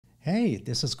Hey,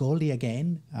 this is Goldie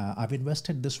again. I've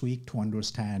invested this week to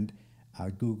understand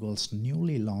Google's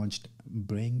newly launched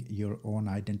Bring Your Own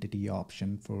Identity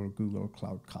option for Google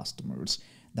Cloud customers.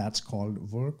 That's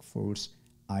called Workforce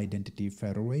Identity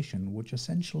Federation, which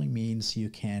essentially means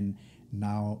you can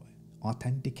now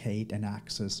authenticate and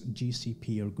access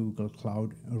GCP or Google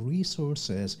Cloud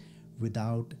resources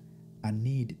without a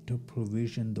need to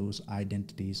provision those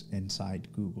identities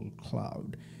inside Google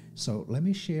Cloud. So let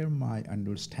me share my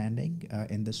understanding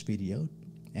in this video,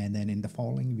 and then in the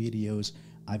following videos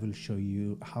I will show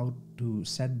you how to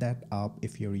set that up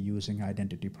if you're using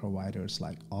identity providers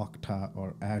like Okta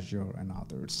or Azure and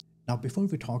others. Now before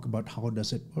we talk about how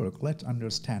does it work, let's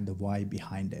understand the why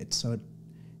behind it. So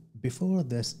before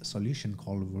this solution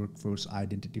called Workforce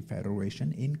Identity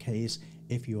Federation, in case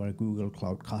if you are a Google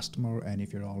Cloud customer and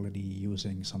if you're already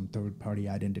using some third-party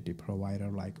identity provider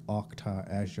like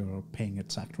Okta, Azure, Ping,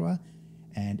 etc.,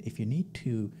 and if you need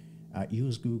to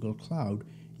use Google Cloud,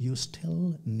 you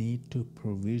still need to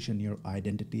provision your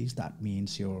identities. That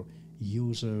means your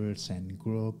users and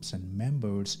groups and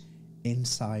members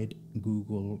inside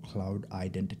Google Cloud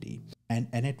Identity.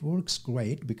 And it works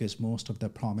great because most of the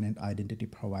prominent identity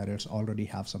providers already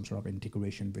have some sort of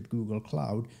integration with Google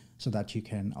Cloud so that you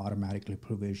can automatically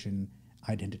provision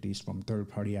identities from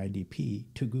third-party IDP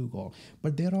to Google.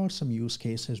 But there are some use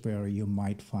cases where you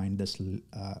might find this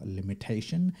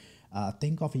limitation.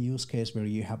 Think of a use case where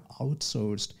you have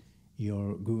outsourced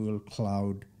your Google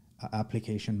Cloud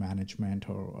application management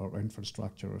or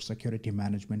infrastructure or security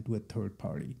management with third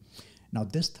party. Now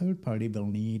this third party will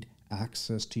need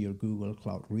access to your Google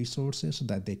Cloud resources so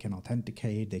that they can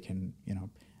authenticate, they can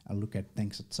look at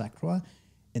things, etc.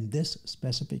 In this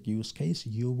specific use case,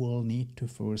 you will need to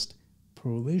first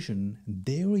provision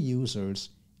their users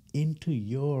into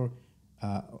your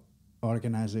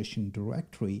organization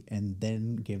directory and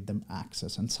then give them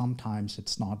access. And sometimes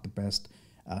it's not the best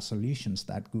solutions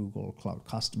that Google Cloud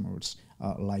customers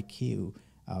like you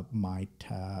might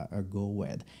go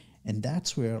with. And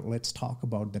that's where let's talk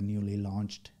about the newly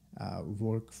launched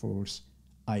Workforce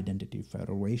Identity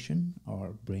Federation,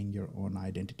 or Bring Your Own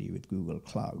Identity with Google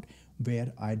Cloud,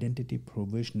 where identity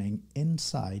provisioning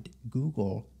inside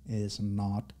Google is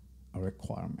not a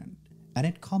requirement. And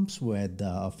it comes with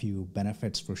a few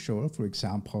benefits for sure. For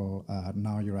example,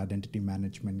 now your identity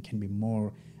management can be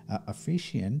more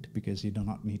efficient because you do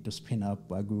not need to spin up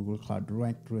Google Cloud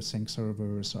Directory sync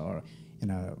servers, or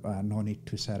no need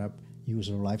to set up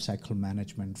user lifecycle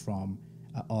management from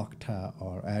Okta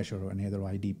or Azure or any other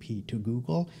IDP to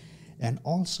Google. And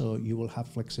also you will have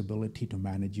flexibility to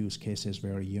manage use cases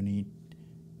where you need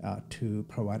to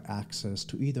provide access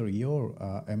to either your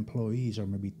employees or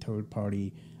maybe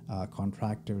third-party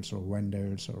contractors or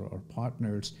vendors or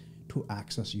partners to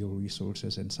access your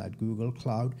resources inside Google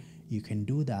Cloud. You can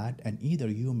do that, and either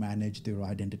you manage their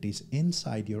identities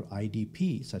inside your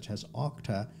IDP, such as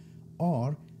Okta,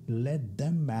 or let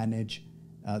them manage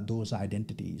those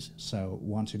identities. So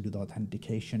once you do the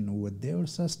authentication with their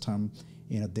system,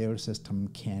 their system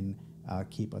can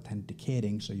keep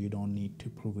authenticating, so you don't need to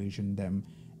provision them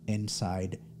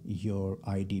inside your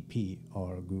IDP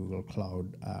or Google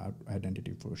Cloud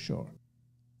identity for sure.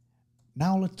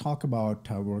 Now let's talk about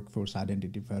Workforce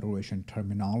Identity Federation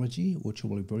terminology, which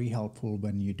will be very helpful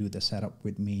when you do the setup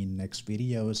with me in next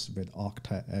videos with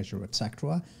Okta, Azure,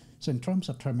 etc. So in terms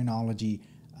of terminology,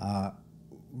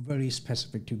 very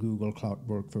specific to Google Cloud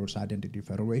Workforce Identity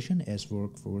Federation is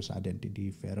Workforce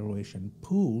Identity Federation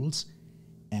pools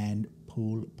and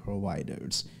pool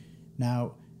providers.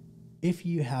 Now, if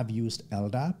you have used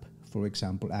LDAP, for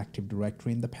example, Active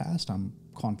Directory in the past, I'm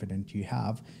confident you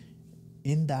have,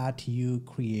 in that you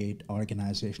create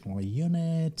organizational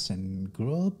units and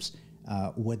groups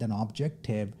with an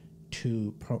objective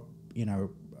to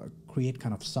create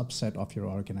kind of subset of your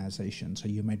organization. So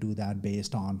you may do that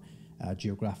based on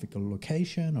geographical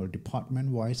location or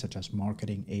department-wise, such as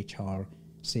marketing, HR,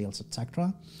 sales,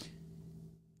 etc.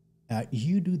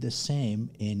 You do the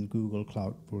same in Google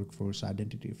Cloud Workforce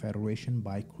Identity Federation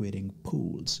by creating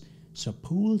pools. So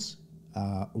pools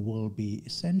will be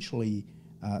essentially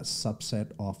a subset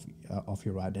of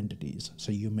your identities.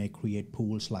 So you may create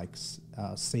pools like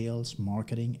sales,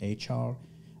 marketing, HR,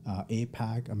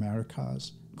 APAC,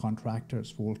 Americas,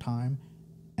 contractors, full-time,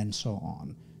 and so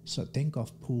on. So think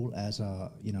of pool as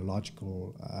a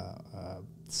logical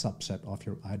subset of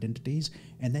your identities,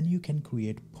 and then you can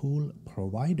create pool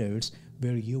providers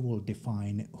where you will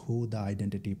define who the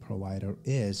identity provider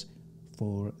is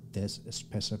for this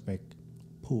specific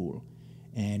pool.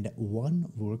 And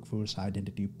one workforce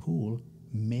identity pool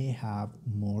may have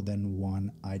more than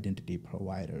one identity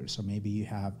provider. So maybe you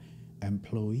have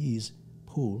employees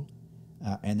pool,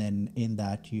 and then in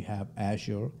that you have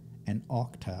Azure and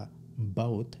Okta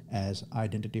both as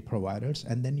identity providers,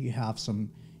 and then you have some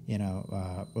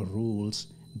rules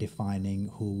defining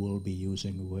who will be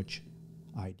using which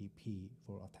IDP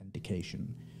for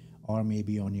authentication. Or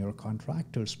maybe on your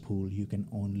contractors pool you can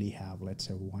only have, let's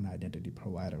say, one identity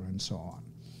provider, and so on.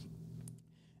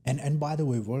 And by the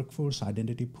way, workforce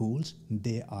identity pools,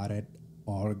 they are at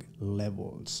org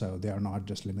level, so they are not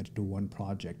just limited to one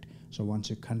project. So once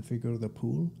you configure the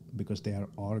pool, because they are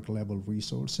org level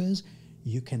resources,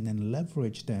 you can then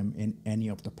leverage them in any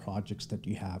of the projects that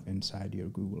you have inside your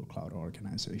Google Cloud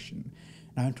organization.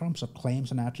 Now, in terms of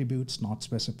claims and attributes, not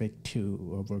specific to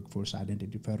Workforce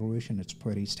Identity Federation, it's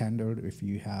pretty standard. If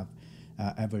you have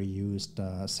ever used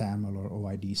SAML or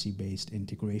OIDC based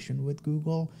integration with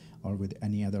Google or with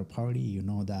any other party, you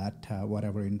know that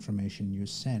whatever information you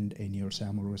send in your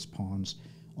SAML response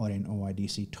or in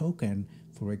OIDC token,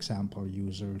 for example,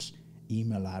 users'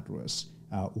 email address,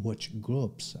 which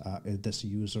groups this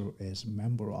user is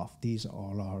member of, these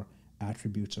all are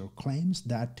attributes or claims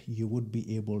that you would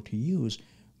be able to use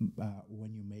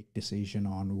when you make decision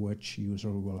on which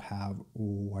user will have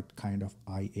what kind of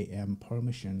IAM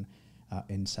permission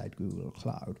inside Google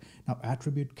Cloud. Now,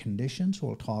 attribute conditions,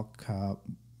 we'll talk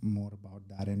more about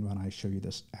that when I show you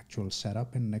this actual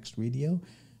setup in next video.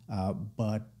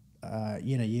 But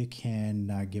you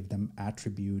can give them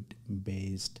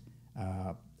attribute-based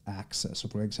access. So,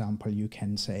 for example, you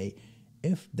can say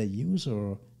if the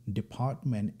user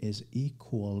department is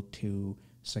equal to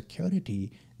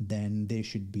security, then they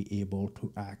should be able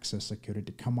to access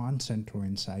Security Command Center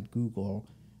inside Google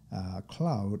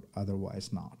Cloud,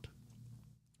 otherwise not.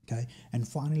 Okay, and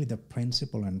finally the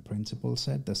principal and principal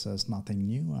set. This is nothing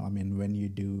new. I mean, when you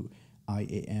do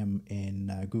IAM in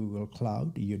Google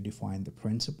Cloud, you define the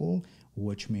principal,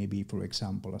 which may be, for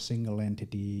example, a single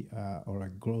entity or a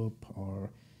group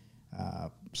or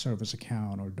service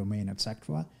account or domain,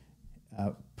 etc.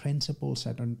 Principal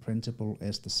set and principal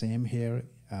is the same here.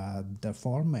 The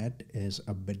format is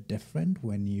a bit different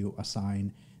when you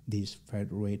assign these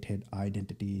federated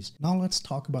identities. Now let's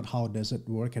talk about how does it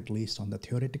work, at least on the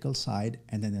theoretical side,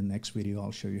 and then in the next video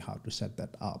I'll show you how to set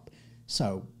that up.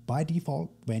 So by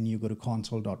default, when you go to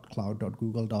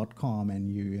console.cloud.google.com and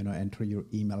you enter your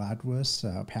email address,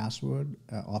 password,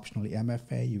 optionally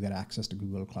MFA, you get access to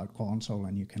Google Cloud Console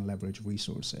and you can leverage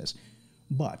resources.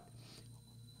 But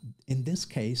in this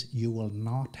case, you will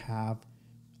not have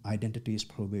identities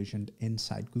provisioned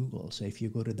inside Google. So if you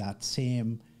go to that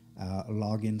same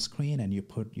login screen and you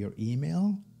put your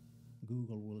email,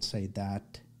 Google will say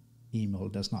that email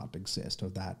does not exist or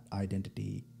that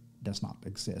identity does not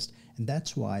exist. And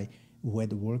that's why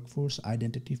with Workforce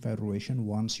Identity Federation,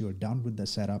 once you're done with the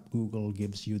setup, Google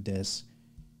gives you this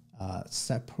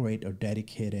separate or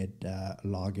dedicated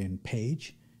login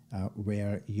page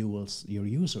where your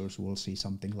users will see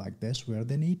something like this, where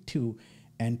they need to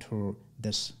enter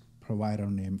this provider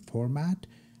name format.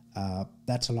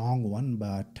 That's a long one,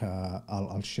 but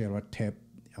I'll share a tip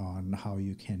on how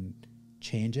you can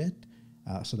change it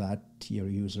so that your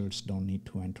users don't need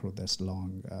to enter this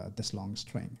long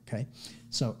string. Okay,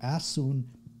 so as soon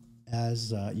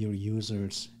as your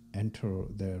users enter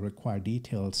the required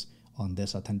details on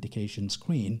this authentication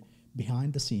screen,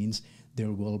 behind the scenes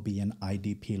there will be an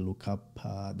IDP lookup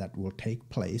that will take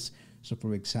place. So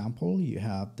for example, you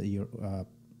have the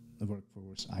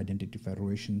Workforce Identity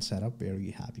Federation setup where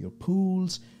you have your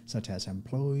pools such as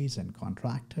employees and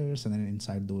contractors, and then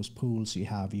inside those pools you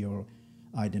have your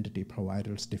identity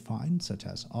providers defined such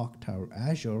as Okta or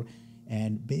Azure,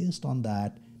 and based on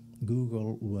that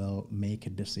Google will make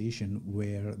a decision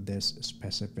where this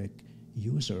specific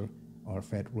user or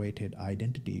federated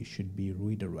identity should be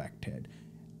redirected.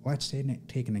 Let's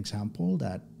take an example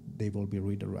that they will be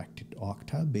redirected to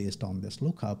Okta based on this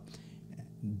lookup.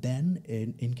 Then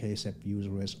in case that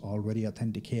user is already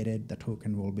authenticated, the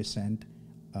token will be sent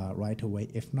right away.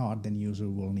 If not, then user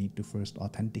will need to first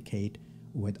authenticate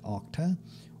with Okta.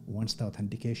 Once the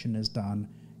authentication is done,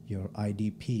 your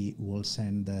IDP will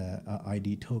send the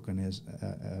ID token,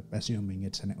 assuming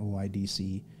it's an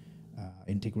OIDC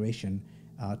integration,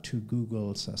 to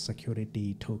Google's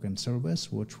security token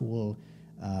service, which will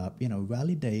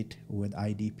validate with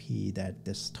IDP that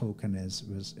this token is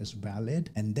valid,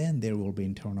 and then there will be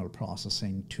internal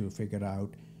processing to figure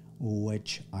out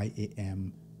which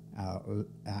IAM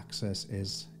access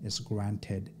is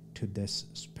granted to this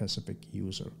specific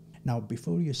user. Now,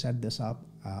 before you set this up,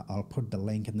 I'll put the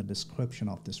link in the description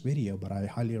of this video, but I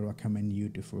highly recommend you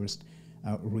to first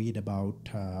read about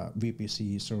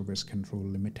VPC service control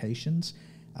limitations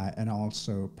and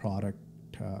also product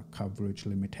coverage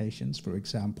limitations. For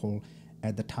example,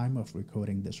 at the time of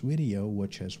recording this video,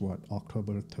 which is what,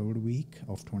 October 3rd week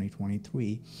of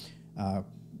 2023,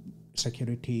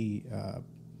 security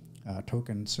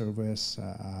token service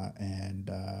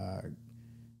and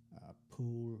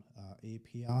pool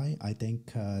API, I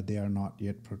think they are not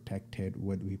yet protected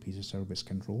with VPC service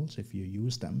controls if you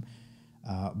use them.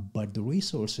 But the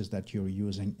resources that you're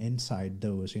using inside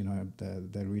those,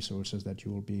 the resources that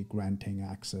you will be granting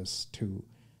access to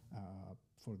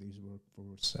for these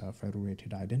workforce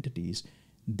federated identities,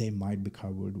 they might be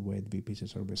covered with VPC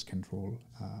service control.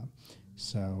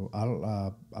 So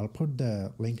I'll put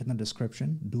the link in the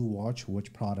description. Do watch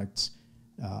which products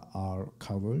are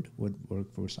covered with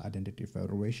Workforce Identity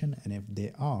Federation, and if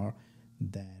they are,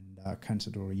 then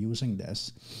consider using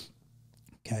this.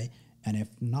 Okay, and if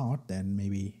not, then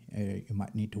maybe you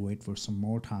might need to wait for some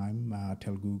more time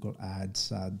till Google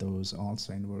adds those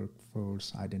also in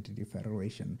Workforce Identity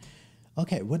Federation.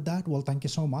 Okay, with that, well, thank you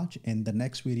so much. In the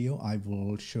next video, I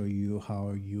will show you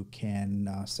how you can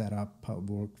set up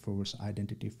Workforce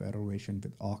Identity Federation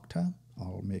with Okta.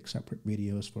 I'll make separate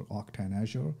videos for Okta and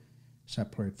Azure,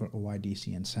 separate for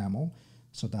OIDC and SAML,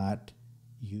 so that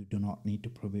you do not need to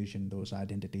provision those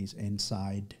identities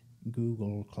inside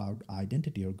Google Cloud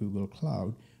Identity or Google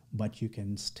Cloud, but you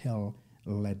can still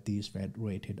let these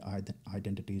federated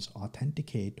identities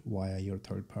authenticate via your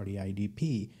third-party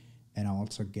IDP and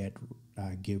also get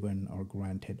given or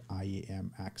granted IAM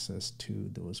access to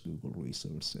those Google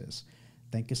resources.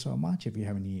 Thank you so much. If you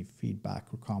have any feedback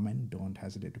or comment, don't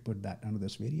hesitate to put that under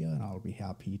this video and I'll be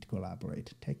happy to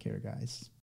collaborate. Take care, guys.